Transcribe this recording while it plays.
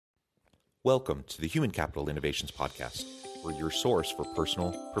Welcome to the Human Capital Innovations Podcast. We're your source for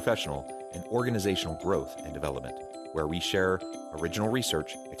personal, professional, and organizational growth and development, where we share original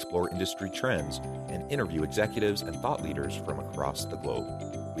research, explore industry trends, and interview executives and thought leaders from across the globe.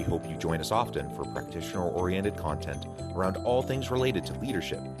 We hope you join us often for practitioner-oriented content around all things related to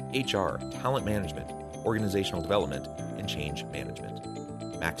leadership, HR, talent management, organizational development, and change management.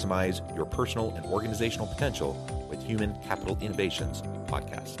 Maximize your personal and organizational potential with Human Capital Innovations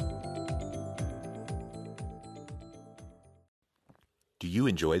Podcast. Do you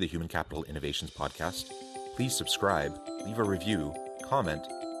enjoy the Human Capital Innovations Podcast? Please subscribe, leave a review, comment,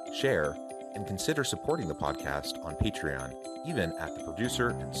 share, and consider supporting the podcast on Patreon, even at the producer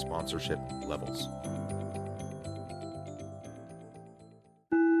and sponsorship levels.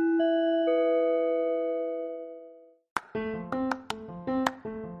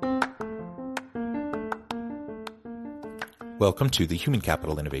 Welcome to the Human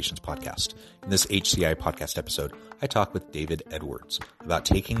Capital Innovations Podcast. In this HCI podcast episode, I talk with David Edwards about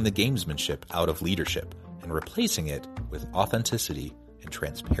taking the gamesmanship out of leadership and replacing it with authenticity and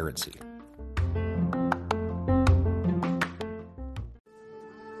transparency.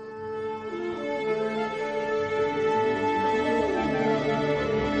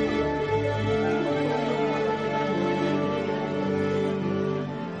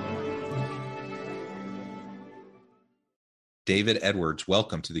 David Edwards,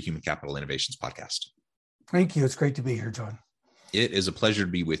 welcome to the Human Capital Innovations Podcast. Thank you. It's great to be here, John. It is a pleasure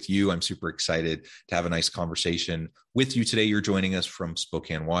to be with you. I'm super excited to have a nice conversation with you today. You're joining us from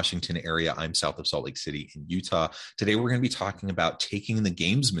Spokane, Washington area. I'm south of Salt Lake City in Utah. Today, we're going to be talking about taking the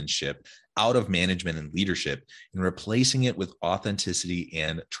gamesmanship out of management and leadership and replacing it with authenticity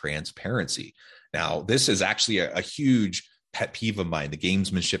and transparency. Now, this is actually a huge pet peeve of mine, the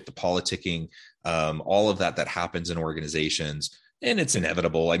gamesmanship, the politicking, all of that happens in organizations, and it's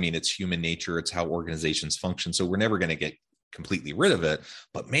inevitable. I mean, it's human nature. It's how organizations function. So we're never going to get completely rid of it.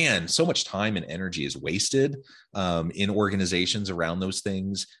 But man, so much time and energy is wasted in organizations around those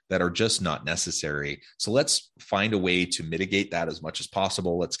things that are just not necessary. So let's find a way to mitigate that as much as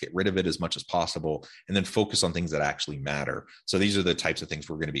possible. Let's get rid of it as much as possible, and then focus on things that actually matter. So these are the types of things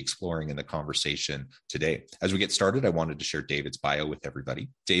we're going to be exploring in the conversation today. As we get started, I wanted to share David's bio with everybody.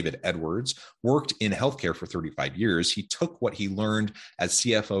 David Edwards worked in healthcare for 35 years. He took what he learned as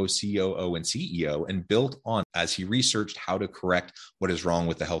CFO, COO, and CEO and built on as he researched how to correct what is wrong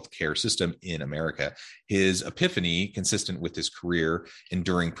with the healthcare system in America. His epiphany, consistent with his career,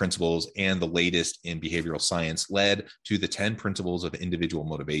 enduring principles, and the latest in behavioral science, led to the 10 principles of individual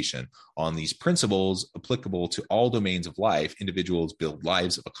motivation. On these principles, applicable to all domains of life, individuals build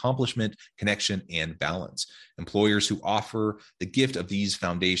lives of accomplishment, connection, and balance. Employers who offer the gift of these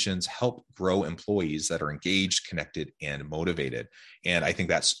foundations help grow employees that are engaged, connected, and motivated. And I think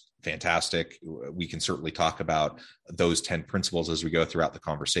that's fantastic. We can certainly talk about those 10 principles as we go throughout the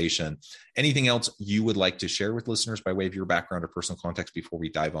conversation. Anything else you would like to share with listeners by way of your background or personal context before we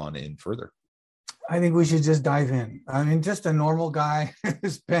dive on in further? I think we should just dive in. I mean, just a normal guy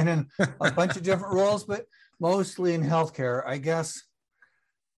who's been in a bunch of different roles, but mostly in healthcare. I guess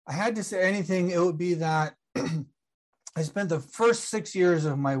I had to say anything, it would be that I spent the first 6 years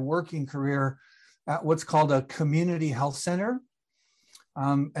of my working career at what's called a community health center.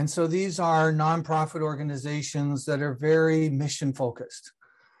 And so these are nonprofit organizations that are very mission focused.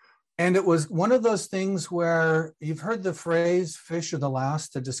 And it was one of those things where you've heard the phrase, fish are the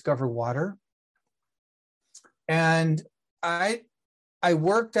last to discover water. And I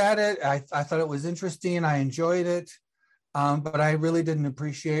worked at it. I thought it was interesting. I enjoyed it. But I really didn't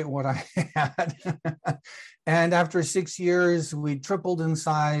appreciate what I had. And after 6 years, we tripled in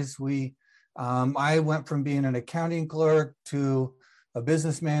size. I went from being an accounting clerk to a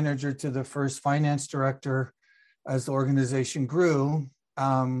business manager to the first finance director as the organization grew.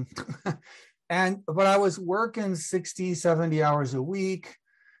 But I was working 60, 70 hours a week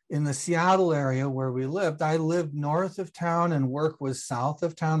in the Seattle area where we lived. I lived north of town and work was south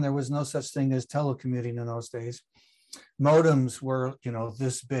of town. There was no such thing as telecommuting in those days. Modems were,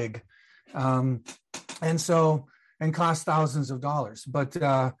 this big. And cost thousands of dollars. But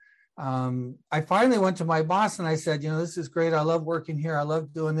I finally went to my boss and I said, this is great. I love working here. I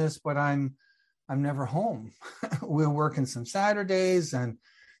love doing this, but I'm never home. We're working some Saturdays. And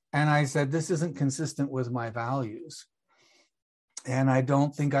I said, this isn't consistent with my values. And I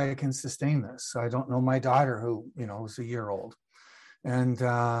don't think I can sustain this. I don't know my daughter who, was a year old. And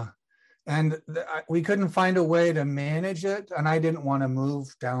we couldn't find a way to manage it. And I didn't want to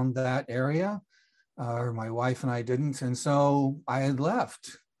move down that area, or my wife and I didn't. And so I had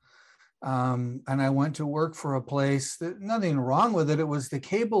left. And I went to work for a place that nothing wrong with it. It was the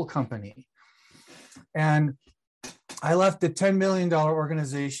cable company. And I left a $10 million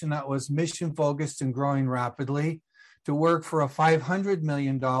organization that was mission focused and growing rapidly to work for a $500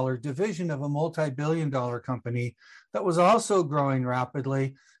 million division of a multi-billion-dollar company that was also growing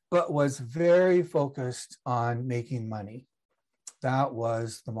rapidly, but was very focused on making money. That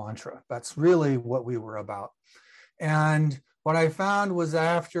was the mantra. That's really what we were about. And what I found was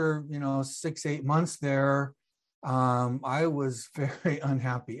after, 6-8 months there, I was very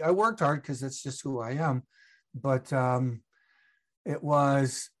unhappy. I worked hard because that's just who I am, but it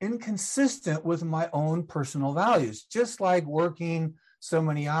was inconsistent with my own personal values. Just like working so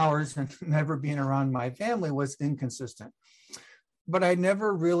many hours and never being around my family was inconsistent. But I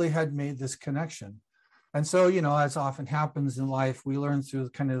never really had made this connection. And so, as often happens in life, we learn through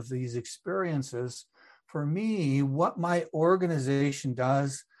kind of these experiences. For me, what my organization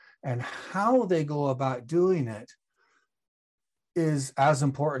does and how they go about doing it is as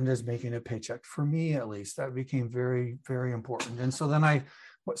important as making a paycheck. For me, at least, that became very, very important. And so then I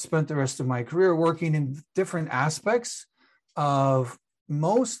spent the rest of my career working in different aspects of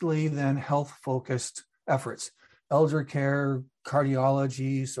mostly then health-focused efforts, elder care,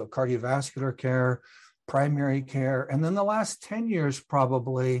 cardiology, so cardiovascular care, primary care. And then the last 10 years,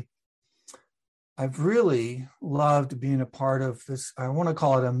 probably, I've really loved being a part of this, I want to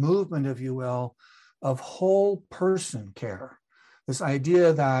call it a movement, if you will, of whole person care. This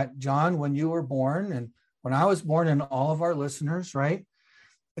idea that, John, when you were born and when I was born and all of our listeners, right?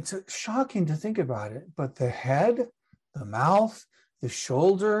 It's shocking to think about it, but the head, the mouth, the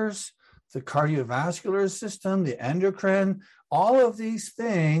shoulders, the cardiovascular system, the endocrine, all of these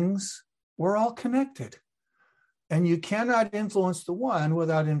things, we're all connected. And you cannot influence the one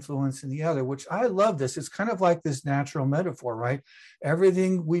without influencing the other, which I love this. It's kind of like this natural metaphor, right?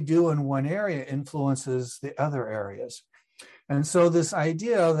 Everything we do in one area influences the other areas. And so this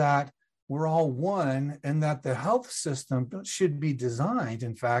idea that we're all one and that the health system should be designed,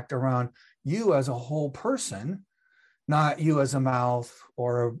 in fact, around you as a whole person, not you as a mouth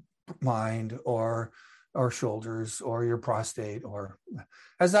or a mind or shoulders or your prostate, or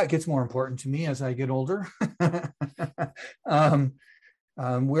as that gets more important to me as I get older. We're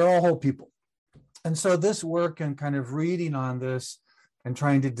all whole people. And so this work and kind of reading on this and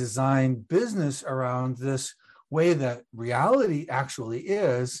trying to design business around this way that reality actually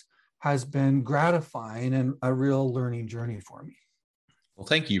is has been gratifying and a real learning journey for me. Well,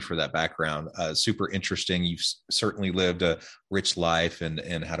 thank you for that background. Super interesting. You've certainly lived a rich life and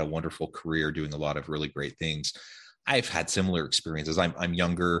had a wonderful career doing a lot of really great things. I've had similar experiences. I'm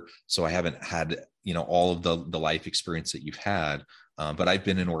younger, so I haven't had, all of the life experience that you've had. But I've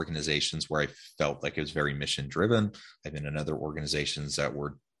been in organizations where I felt like it was very mission driven. I've been in other organizations that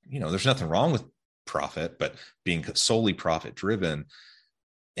were, there's nothing wrong with profit, but being solely profit driven.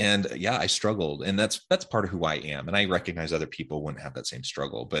 And yeah, I struggled, and that's part of who I am. And I recognize other people wouldn't have that same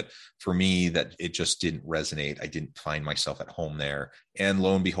struggle, but for me, that it just didn't resonate. I didn't find myself at home there, and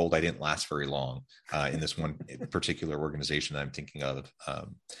lo and behold, I didn't last very long in this one particular organization that I'm thinking of.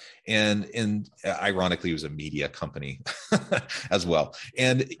 And ironically, it was a media company as well,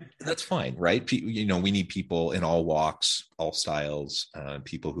 and that's fine, right? We need people in all walks, all styles,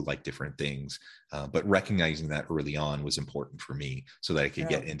 people who like different things. But recognizing that early on was important for me so that I could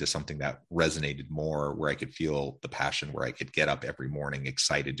get into something that resonated more, where I could feel the passion, where I could get up every morning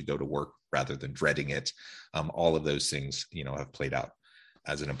excited to go to work rather than dreading it. All of those things, have played out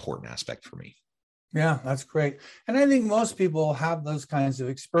as an important aspect for me. Yeah, that's great. And I think most people have those kinds of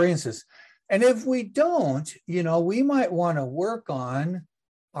experiences. And if we don't, we might want to work on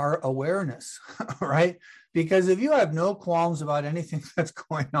our awareness, right? Because if you have no qualms about anything that's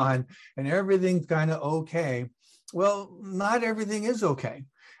going on and everything's kind of okay, well, not everything is okay.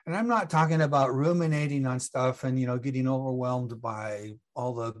 And I'm not talking about ruminating on stuff and, getting overwhelmed by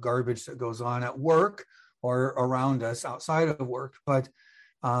all the garbage that goes on at work or around us outside of work. But,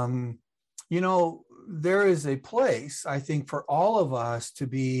 there is a place, I think, for all of us to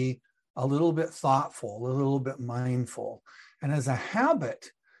be a little bit thoughtful, a little bit mindful. And as a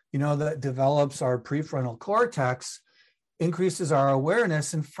habit, that develops our prefrontal cortex, increases our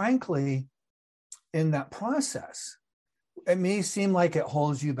awareness. And frankly, in that process, it may seem like it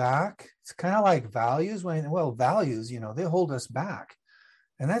holds you back. It's kind of like values. Values, they hold us back.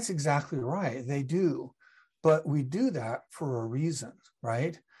 And that's exactly right. They do. But we do that for a reason,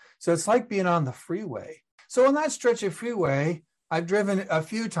 right? So it's like being on the freeway. So on that stretch of freeway, I've driven a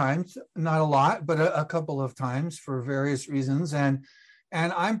few times, not a lot, but a couple of times for various reasons. And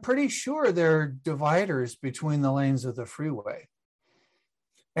I'm pretty sure there are dividers between the lanes of the freeway.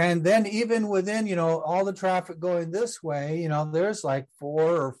 And then even within, all the traffic going this way, there's like 4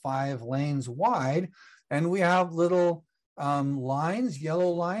 or 5 lanes wide, and we have little lines, yellow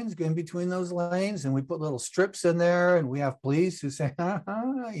lines going between those lanes, and we put little strips in there, and we have police who say,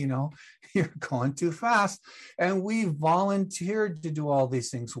 you're going too fast. And we volunteered to do all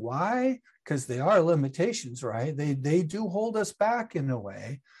these things. Why? Because they are limitations, right? They do hold us back in a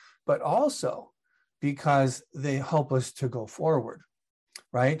way, but also because they help us to go forward.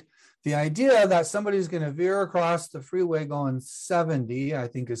 Right? The idea that somebody's going to veer across the freeway going 70, I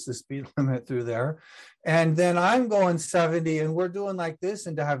think is the speed limit through there. And then I'm going 70 and we're doing like this,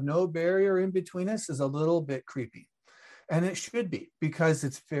 and to have no barrier in between us is a little bit creepy. And it should be, because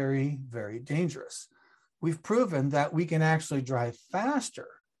it's very, very dangerous. We've proven that we can actually drive faster,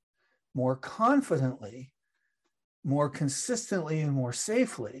 more confidently, more consistently, and more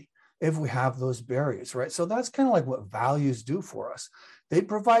safely if we have those barriers, right? So that's kind of like what values do for us. They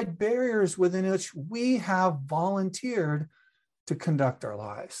provide barriers within which we have volunteered to conduct our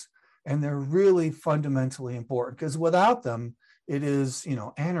lives. And they're really fundamentally important, because without them, it is,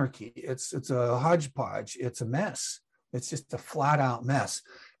 anarchy. It's a hodgepodge. It's a mess. It's just a flat out mess.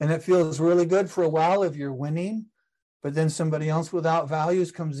 And it feels really good for a while if you're winning, but then somebody else without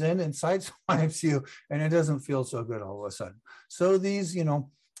values comes in and sideswipes you, and it doesn't feel so good all of a sudden. So these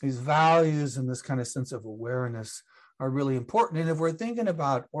values and this kind of sense of awareness are really important. And if we're thinking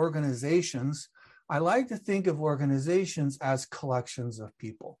about organizations, I like to think of organizations as collections of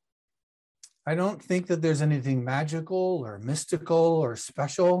people. I don't think that there's anything magical or mystical or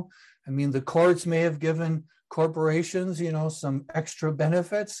special. I mean, the courts may have given corporations, some extra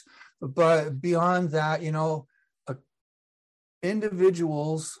benefits, but beyond that,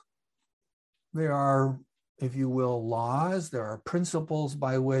 individuals, there are, if you will, laws, there are principles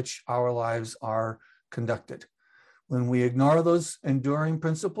by which our lives are conducted. When we ignore those enduring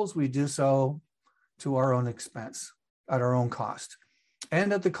principles, we do so to our own expense, at our own cost,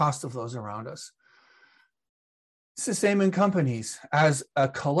 and at the cost of those around us. It's the same in companies. As a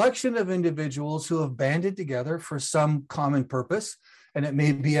collection of individuals who have banded together for some common purpose, and it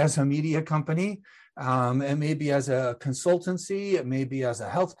may be as a media company, it may be as a consultancy, it may be as a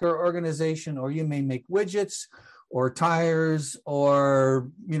healthcare organization, or you may make widgets or tires or,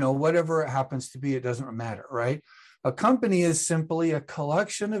 whatever it happens to be, it doesn't matter, right? A company is simply a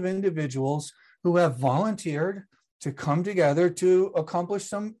collection of individuals who have volunteered to come together to accomplish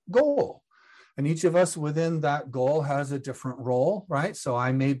some goal. And each of us within that goal has a different role, right? So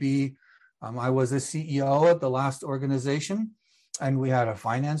I may be, I was a CEO at the last organization, and we had a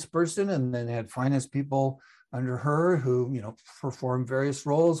finance person, and then they had finance people under her who, performed various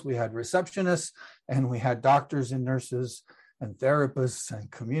roles. We had receptionists, and we had doctors and nurses and therapists and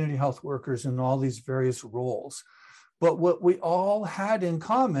community health workers and all these various roles. But what we all had in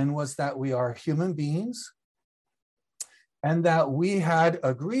common was that we are human beings, and that we had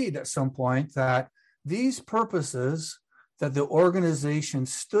agreed at some point that these purposes that the organization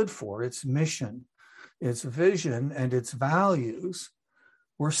stood for, its mission, its vision, and its values,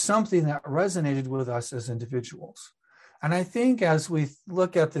 were something that resonated with us as individuals. And I think as we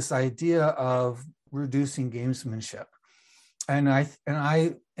look at this idea of reducing gamesmanship, and I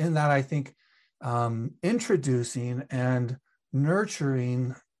think introducing and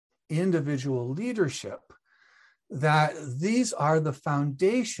nurturing individual leadership, that these are the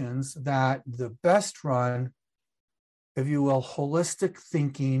foundations that the best run, if you will, holistic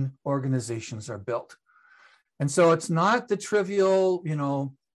thinking organizations are built. And so it's not the trivial,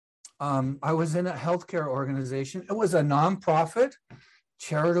 I was in a healthcare organization. It was a nonprofit,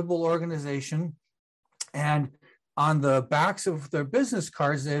 charitable organization. And on the backs of their business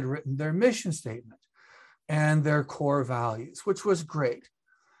cards, they had written their mission statement and their core values, which was great.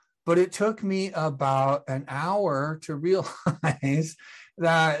 But it took me about an hour to realize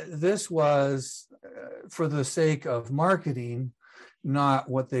that this was, for the sake of marketing, not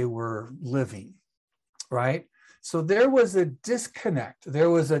what they were living, right? So there was a disconnect, there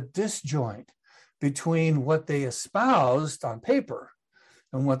was a disjoint between what they espoused on paper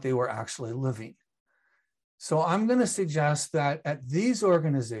and what they were actually living. So I'm going to suggest that at these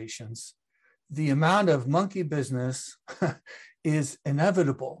organizations, the amount of monkey business is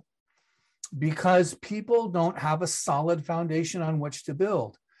inevitable, because people don't have a solid foundation on which to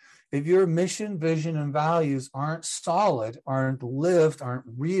build. If your mission, vision, and values aren't solid, aren't lived, aren't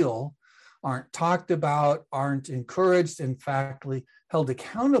real, aren't talked about, aren't encouraged, in fact, held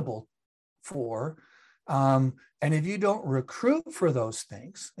accountable for, And if you don't recruit for those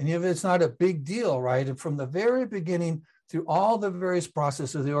things, and if it's not a big deal, right? And from the very beginning, through all the various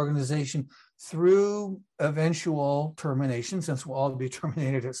processes of the organization, through eventual termination, since we'll all be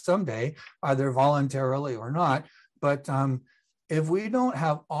terminated at some day, either voluntarily or not. But if we don't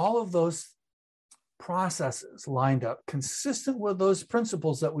have all of those processes lined up, consistent with those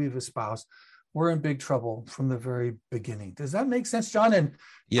principles that we've espoused, we're in big trouble from the very beginning. Does that make sense, John? And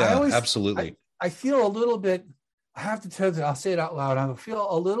yeah, absolutely. I feel a little bit, I have to tell you, I'll say it out loud. I feel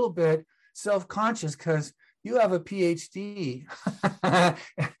a little bit self-conscious because you have a PhD and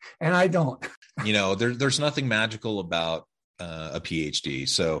I don't. There's nothing magical about a PhD.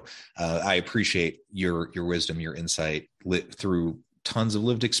 So I appreciate your wisdom, your insight through tons of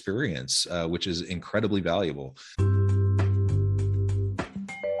lived experience, which is incredibly valuable.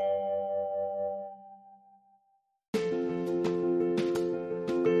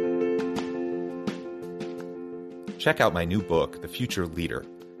 Check out my new book, The Future Leader,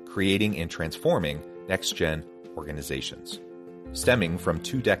 Creating and Transforming Next-Gen Organizations. Stemming from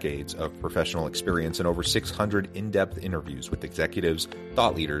 2 decades of professional experience and over 600 in-depth interviews with executives,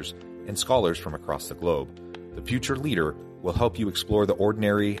 thought leaders, and scholars from across the globe, The Future Leader will help you explore the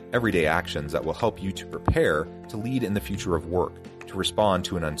ordinary, everyday actions that will help you to prepare to lead in the future of work, to respond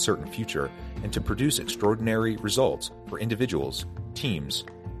to an uncertain future, and to produce extraordinary results for individuals, teams,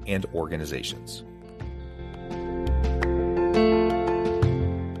 and organizations.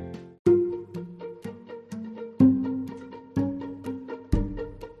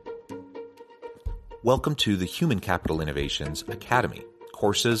 Welcome to the Human Capital Innovations Academy.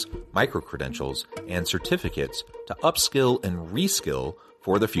 Courses, micro-credentials, and certificates to upskill and reskill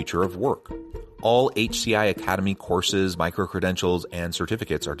for the future of work. All HCI Academy courses, micro-credentials, and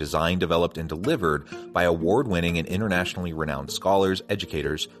certificates are designed, developed, and delivered by award-winning and internationally renowned scholars,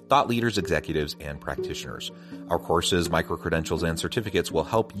 educators, thought leaders, executives, and practitioners. Our courses, micro-credentials, and certificates will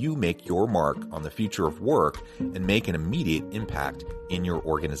help you make your mark on the future of work and make an immediate impact in your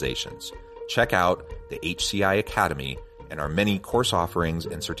organizations. Check out the HCI Academy and our many course offerings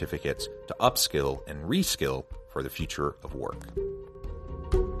and certificates to upskill and reskill for the future of work.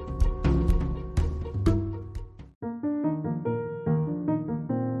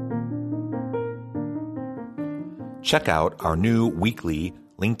 Check out our new weekly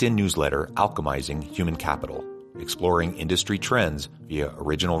LinkedIn newsletter, Alchemizing Human Capital, exploring industry trends via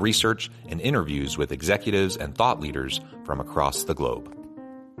original research and interviews with executives and thought leaders from across the globe.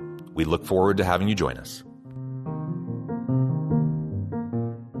 We look forward to having you join us.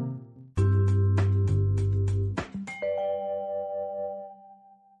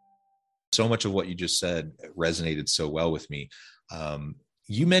 So much of what you just said resonated so well with me.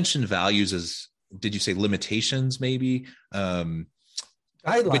 You mentioned values as, did you say limitations maybe? Guidelines.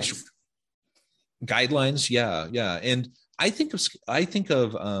 Guidelines, yeah. And I think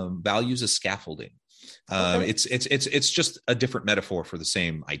of values as scaffolding. Okay. It's just a different metaphor for the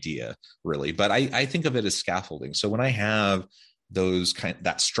same idea, really. But I think of it as scaffolding. So when I have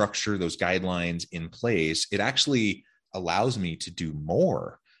that structure, those guidelines in place, it actually allows me to do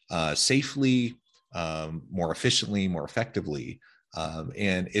more safely, more efficiently, more effectively.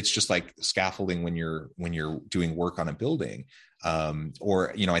 And it's just like scaffolding when you're doing work on a building.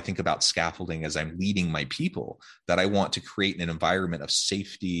 Or I think about scaffolding as I'm leading my people, that I want to create an environment of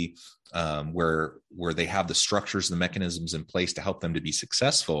safety, where they have the structures, the mechanisms in place to help them to be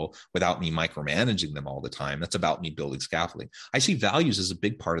successful without me micromanaging them all the time. That's about me building scaffolding. I see values as a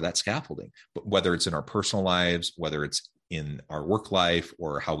big part of that scaffolding, but whether it's in our personal lives, whether it's in our work life,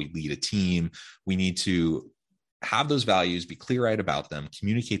 or how we lead a team, we need to have those values, be clear-eyed about them,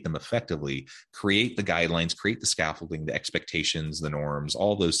 communicate them effectively, create the guidelines, create the scaffolding, the expectations, the norms,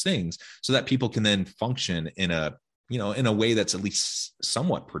 all those things, so that people can then function in a way that's at least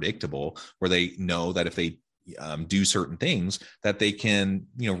somewhat predictable, where they know that if they do certain things, that they can,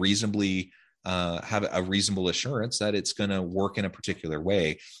 reasonably have a reasonable assurance that it's going to work in a particular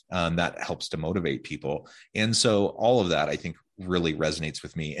way that helps to motivate people. And so all of that, I think, really resonates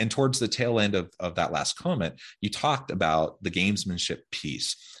with me. And towards the tail end of that last comment, you talked about the gamesmanship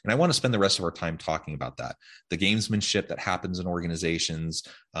piece. And I want to spend the rest of our time talking about that. The gamesmanship that happens in organizations.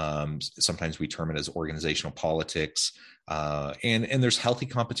 Sometimes we term it as organizational politics. And there's healthy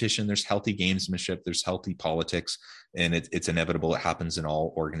competition, there's healthy gamesmanship, there's healthy politics, and it's inevitable. It happens in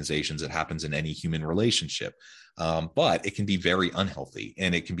all organizations. It happens in any human relationship. But it can be very unhealthy,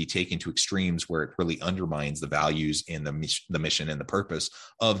 and it can be taken to extremes where it really undermines the values and the mission and the purpose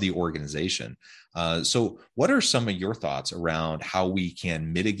of the organization. So what are some of your thoughts around how we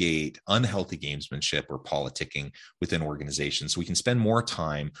can mitigate unhealthy gamesmanship or politicking within organizations so we can spend more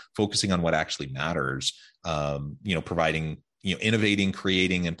time focusing on what actually matters, providing, innovating,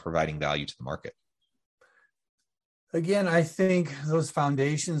 creating, and providing value to the market? Again, I think those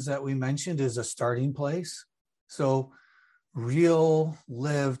foundations that we mentioned is a starting place. So real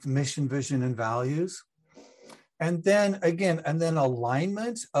lived mission, vision, and values. And then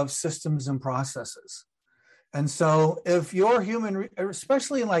alignment of systems and processes. And so if you're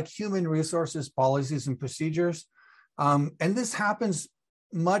especially in like human resources, policies, and procedures, and this happens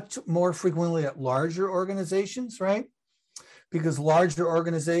much more frequently at larger organizations, right? Because larger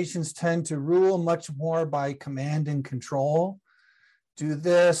organizations tend to rule much more by command and control. Do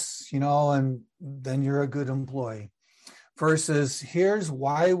this, and then you're a good employee. Versus here's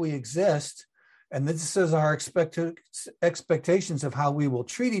why we exist, and this is our expectations of how we will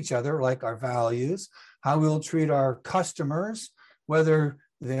treat each other, like our values, how we will treat our customers, whether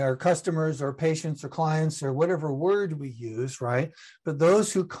they are customers or patients or clients or whatever word we use, right? But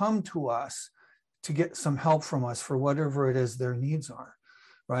those who come to us to get some help from us for whatever it is their needs are,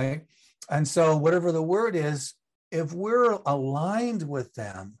 right? And so whatever the word is, if we're aligned with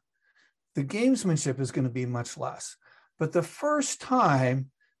them, the gamesmanship is going to be much less. But the first time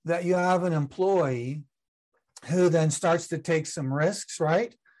that you have an employee who then starts to take some risks,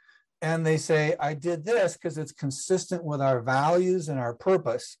 right? And they say, I did this because it's consistent with our values and our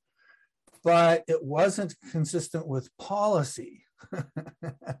purpose, but it wasn't consistent with policy.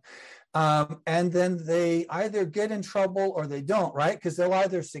 And then they either get in trouble or they don't, right? Because they'll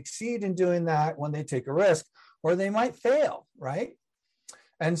either succeed in doing that when they take a risk, or they might fail, right?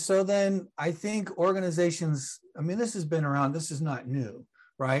 And so then I think organizations, this has been around, this is not new,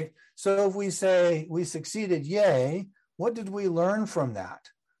 right? So if we say we succeeded, yay, what did we learn from that,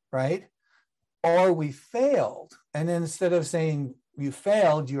 right? Or we failed. And then instead of saying you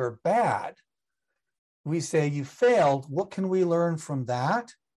failed, you're bad, we say you failed, what can we learn from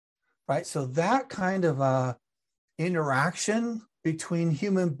that, right? So that kind of interaction between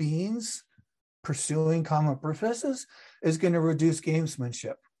human beings pursuing common purposes is going to reduce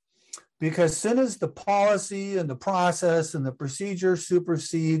gamesmanship. Because as soon as the policy and the process and the procedure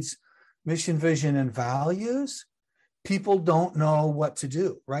supersedes mission, vision, and values, people don't know what to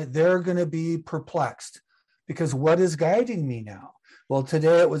do, right? They're going to be perplexed because what is guiding me now? Well,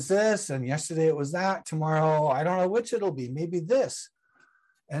 today it was this, and yesterday it was that. Tomorrow, I don't know which it'll be, maybe this.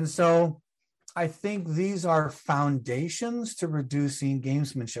 And so I think these are foundations to reducing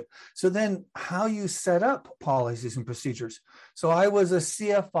gamesmanship. So then how you set up policies and procedures. So I was a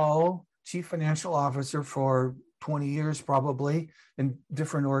CFO, Chief Financial Officer, for 20 years probably in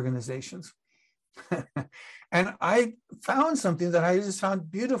different organizations. And I found something that I just found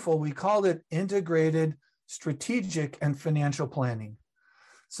beautiful. We called it integrated strategic and financial planning.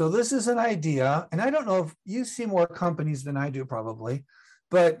 So this is an idea, and I don't know if you see more companies than I do probably,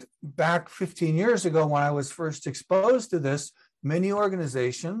 but back 15 years ago when I was first exposed to this, many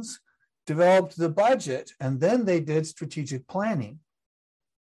organizations developed the budget and then they did strategic planning.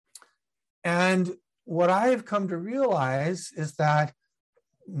 And what I've come to realize is that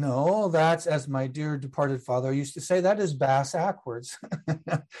no, that's, as my dear departed father used to say, that is bass backwards.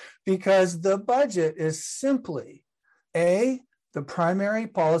 Because the budget is simply A, the primary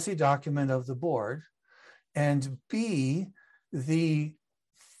policy document of the board, and B, the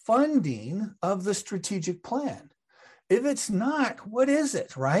funding of the strategic plan. If it's not, what is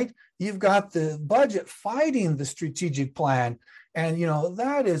it, right? You've got the budget fighting the strategic plan. And,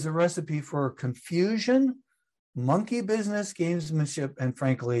 that is a recipe for confusion, monkey business, gamesmanship, and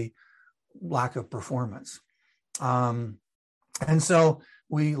frankly, lack of performance. And so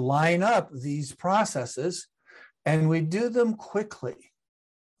we line up these processes and we do them quickly,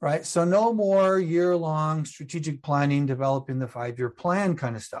 right? So no more year-long strategic planning, developing the 5-year plan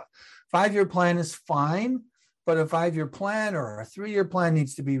kind of stuff. 5-year plan is fine, but a 5-year plan or a 3-year plan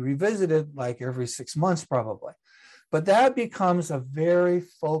needs to be revisited like every 6 months probably. But that becomes a very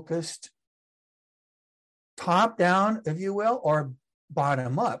focused top-down, if you will, or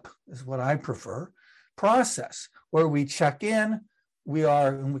bottom-up is what I prefer, process where we check in.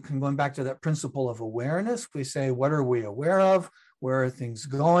 And we can go back to that principle of awareness. We say, what are we aware of? Where are things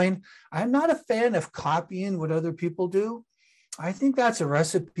going? I'm not a fan of copying what other people do. I think that's a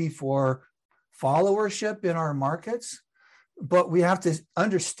recipe for followership in our markets, but we have to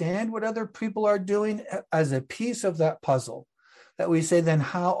understand what other people are doing as a piece of that puzzle. That we say, then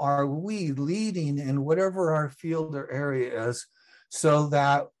how are we leading in whatever our field or area is so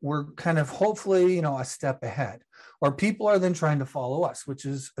that we're kind of hopefully, a step ahead. or people are then trying to follow us, which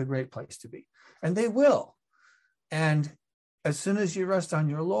is a great place to be. And they will. And as soon as you rest on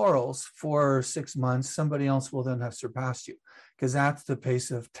your laurels for 6 months, somebody else will then have surpassed you, because that's the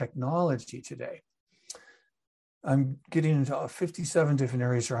pace of technology today. I'm getting into 57 different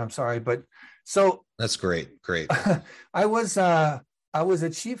areas here. I'm sorry, but so that's great. Great. I was a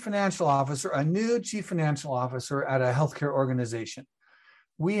chief financial officer, a new chief financial officer at a healthcare organization.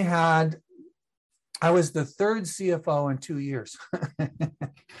 I was the third CFO in 2 years.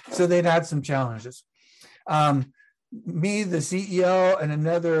 So they'd had some challenges. Me, the CEO, and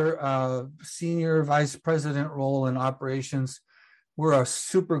another senior vice president role in operations were a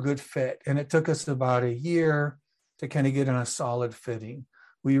super good fit. And it took us about a year to kind of get in a solid fitting.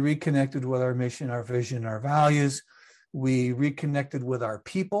 We reconnected with our mission, our vision, our values. We reconnected with our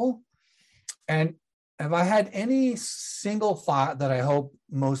people. And if I had any single thought that I hope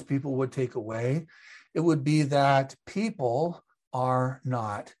most people would take away, it would be that people are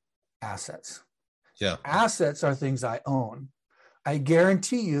not assets. Yeah. Assets are things I own. I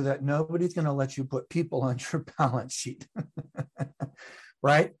guarantee you that nobody's going to let you put people on your balance sheet.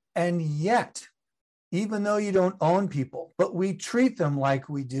 Right? And yet, even though you don't own people, but we treat them like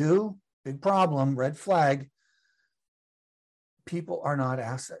we do, big problem, red flag, people are not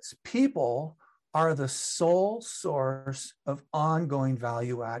assets. People are the sole source of ongoing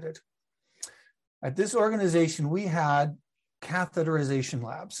value added. At this organization, we had catheterization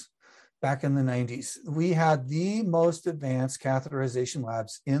labs back in the 90s. We had the most advanced catheterization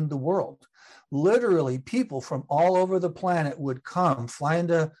labs in the world. Literally, people from all over the planet would come, fly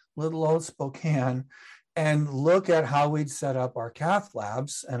into little old Spokane, and look at how we'd set up our cath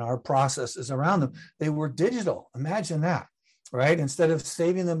labs and our processes around them. They were digital. Imagine that, right? Instead of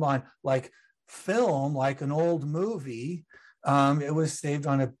saving them on like film, like an old movie, it was saved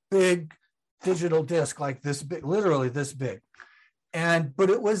on a big digital disc like this big, literally this big. But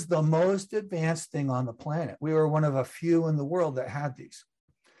it was the most advanced thing on the planet. We were one of a few in the world that had these.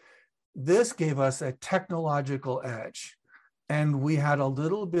 This gave us a technological edge. And we had a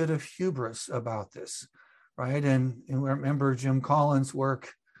little bit of hubris about this, right? And remember Jim Collins'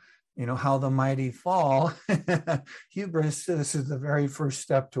 work, How the Mighty Fall. Hubris, this is the very first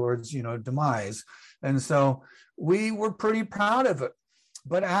step towards, demise. And so we were pretty proud of it.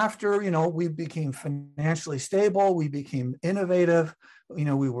 But after, we became financially stable, we became innovative,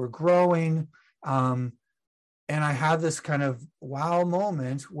 we were growing. And I had this kind of wow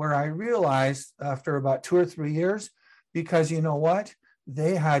moment where I realized after about 2 or 3 years, because you know what?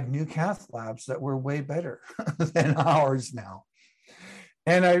 They had new cath labs that were way better than ours now.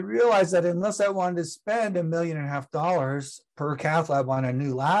 And I realized that unless I wanted to spend $1.5 million per cath lab on a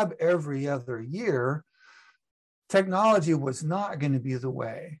new lab every other year, technology was not going to be the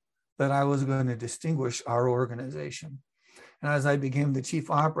way that I was going to distinguish our organization. And as I became the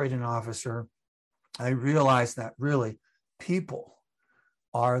chief operating officer, I realized that really people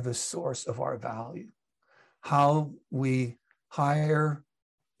are the source of our value. How we hire,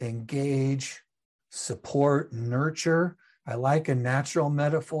 engage, support, nurture. I like a natural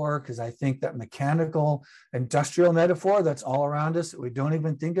metaphor because I think that mechanical, industrial metaphor that's all around us that we don't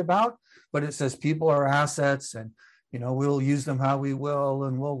even think about, but it says people are assets and, we'll use them how we will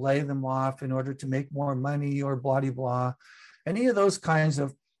and we'll lay them off in order to make more money or blah, blah, blah. Any of those kinds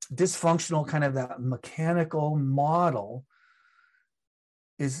of dysfunctional kind of that mechanical model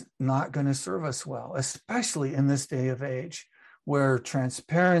is not going to serve us well, especially in this day of age where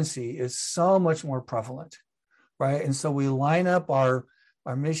transparency is so much more prevalent, right? And so we line up our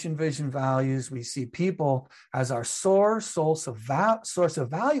mission, vision, values. We see people as our source of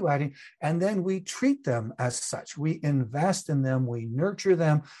value adding, and then we treat them as such. We invest in them, we nurture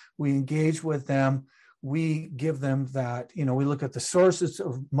them, we engage with them, we give them that, we look at the sources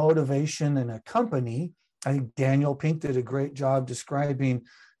of motivation in a company. I think Daniel Pink did a great job describing,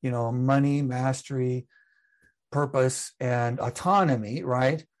 money, mastery, purpose, and autonomy,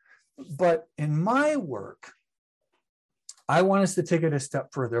 right? But in my work, I want us to take it a step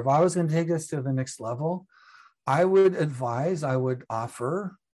further. If I was going to take us to the next level, I would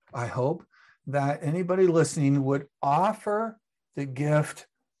offer, I hope, that anybody listening would offer the gift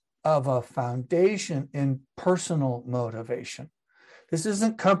of a foundation in personal motivation. This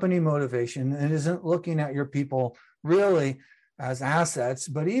isn't company motivation. It isn't looking at your people really as assets,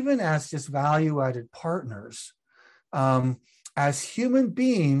 but even as just value-added partners, as human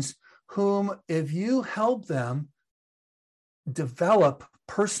beings whom, if you help them develop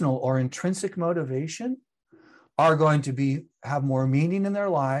personal or intrinsic motivation, are going to have more meaning in their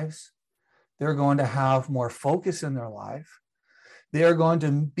lives. They're going to have more focus in their life. They are going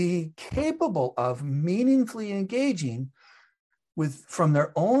to be capable of meaningfully engaging from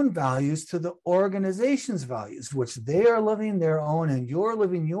their own values to the organization's values, which they are living their own and you're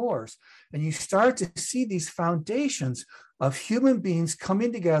living yours. And you start to see these foundations of human beings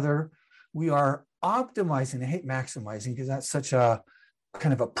coming together. We are optimizing. I hate maximizing because that's such a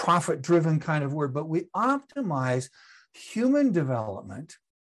kind of a profit-driven kind of word, but we optimize human development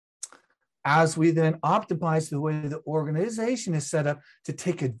as we then optimize the way the organization is set up to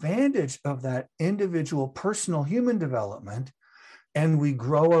take advantage of that individual personal human development. And we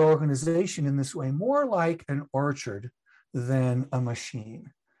grow our organization in this way, more like an orchard than a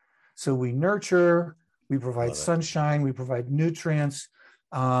machine. So we nurture, we provide sunshine, we provide nutrients.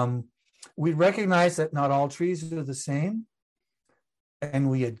 We recognize that not all trees are the same, and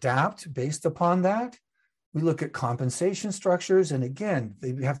we adapt based upon that. We look at compensation structures, and again,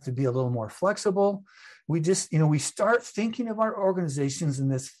 they have to be a little more flexible. We start thinking of our organizations in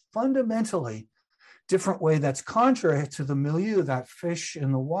this fundamentally different way that's contrary to the milieu, that fish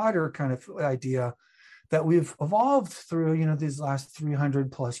in the water kind of idea that we've evolved through, these last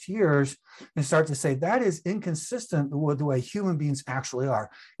 300 plus years, and start to say that is inconsistent with the way human beings actually are.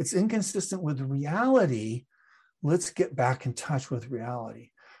 It's inconsistent with reality. Let's get back in touch with reality.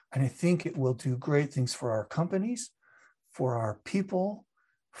 And I think it will do great things for our companies, for our people,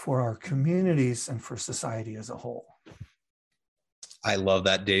 for our communities, and for society as a whole. I love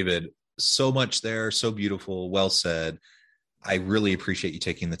that, David. So much there, so beautiful, well said. I really appreciate you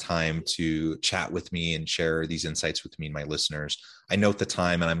taking the time to chat with me and share these insights with me and my listeners. I note the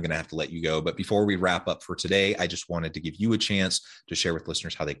time and I'm going to have to let you go. But before we wrap up for today, I just wanted to give you a chance to share with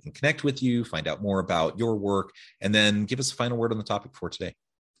listeners how they can connect with you, find out more about your work, and then give us a final word on the topic for today.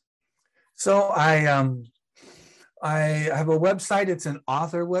 So I have a website. It's an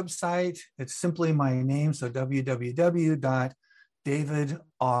author website. It's simply my name. So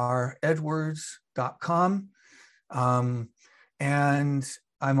www.davidredwards.com. And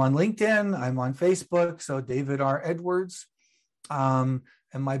I'm on LinkedIn. I'm on Facebook. So David R. Edwards. And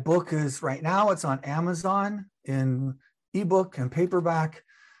my book is right now, it's on Amazon in ebook and paperback.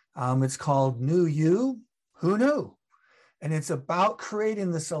 It's called New You, Who Knew? And it's about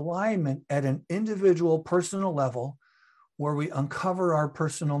creating this alignment at an individual personal level where we uncover our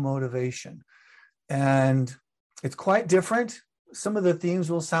personal motivation. And it's quite different. Some of the themes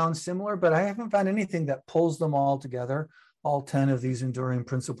will sound similar, but I haven't found anything that pulls them all together, all 10 of these enduring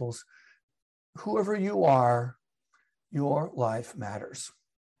principles. Whoever you are, your life matters.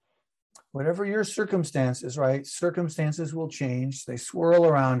 Whatever your circumstances, right? Circumstances will change. They swirl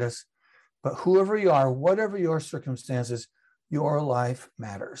around us. But whoever you are, whatever your circumstances, your life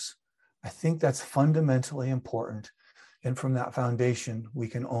matters. I think that's fundamentally important. And from that foundation, we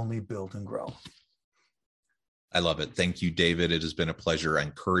can only build and grow. I love it. Thank you, David. It has been a pleasure. I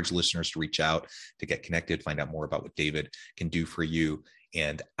encourage listeners to reach out, to get connected, find out more about what David can do for you.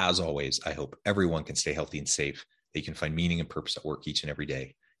 And as always, I hope everyone can stay healthy and safe. They can find meaning and purpose at work each and every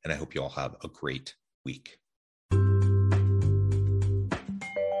day. And I hope you all have a great week.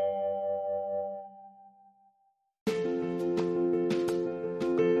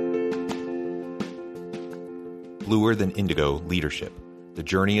 Bluer Than Indigo Leadership, the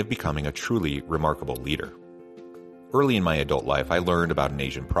journey of becoming a truly remarkable leader. Early in my adult life, I learned about an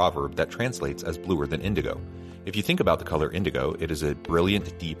Asian proverb that translates as bluer than indigo. If you think about the color indigo, it is a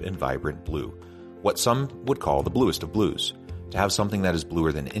brilliant, deep, and vibrant blue, what some would call the bluest of blues. To have something that is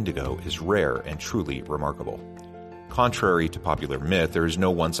bluer than indigo is rare and truly remarkable. Contrary to popular myth, there is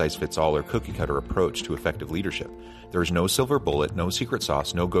no one-size-fits-all or cookie-cutter approach to effective leadership. There is no silver bullet, no secret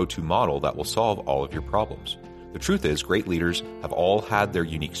sauce, no go-to model that will solve all of your problems. The truth is, great leaders have all had their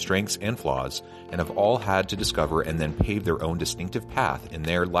unique strengths and flaws, and have all had to discover and then pave their own distinctive path in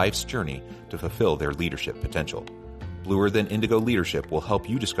their life's journey to fulfill their leadership potential. Bluer Than Indigo Leadership will help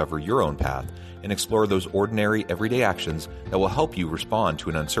you discover your own path and explore those ordinary, everyday actions that will help you respond to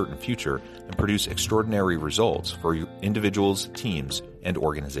an uncertain future and produce extraordinary results for individuals, teams, and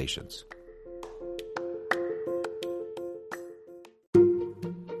organizations.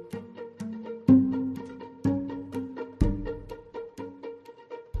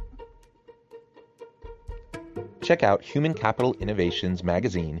 Check out Human Capital Innovations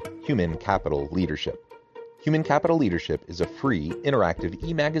magazine, Human Capital Leadership. Human Capital Leadership is a free, interactive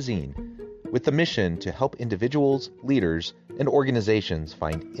e-magazine with the mission to help individuals, leaders, and organizations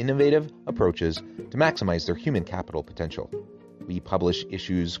find innovative approaches to maximize their human capital potential. We publish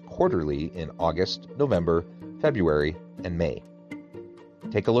issues quarterly in August, November, February, and May.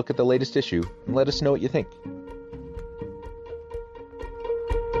 Take a look at the latest issue and let us know what you think.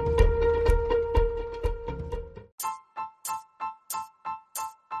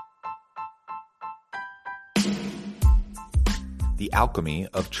 alchemy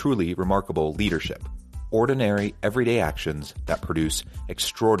of truly remarkable leadership. Ordinary, everyday actions that produce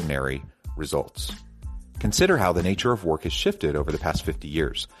extraordinary results. Consider how the nature of work has shifted over the past 50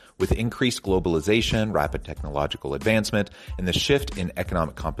 years. With increased globalization, rapid technological advancement, and the shift in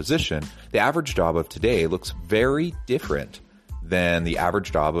economic composition, the average job of today looks very different than the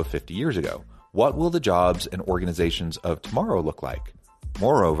average job of 50 years ago. What will the jobs and organizations of tomorrow look like?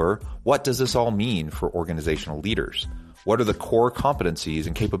 Moreover, what does this all mean for organizational leaders? What are the core competencies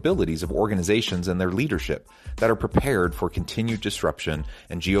and capabilities of organizations and their leadership that are prepared for continued disruption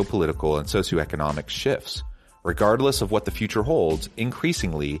and geopolitical and socioeconomic shifts? Regardless of what the future holds,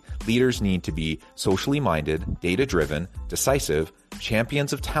 increasingly, leaders need to be socially minded, data-driven, decisive,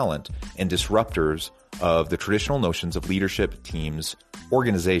 champions of talent, and disruptors of the traditional notions of leadership, teams,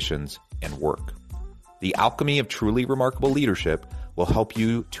 organizations, and work. The alchemy of truly remarkable leadership will help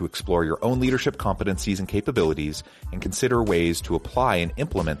you to explore your own leadership competencies and capabilities and consider ways to apply and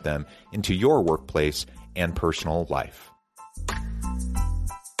implement them into your workplace and personal life.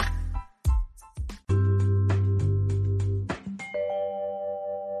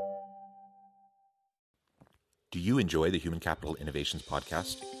 Do you enjoy the Human Capital Innovations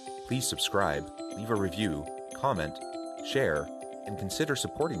podcast? Please subscribe, leave a review, comment, share, and consider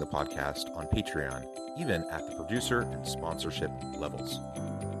supporting the podcast on Patreon, even at the producer and sponsorship levels.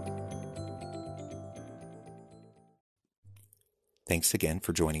 Thanks again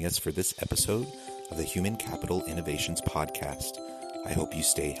for joining us for this episode of the Human Capital Innovations podcast. I hope you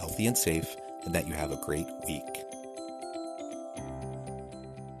stay healthy and safe and that you have a great week.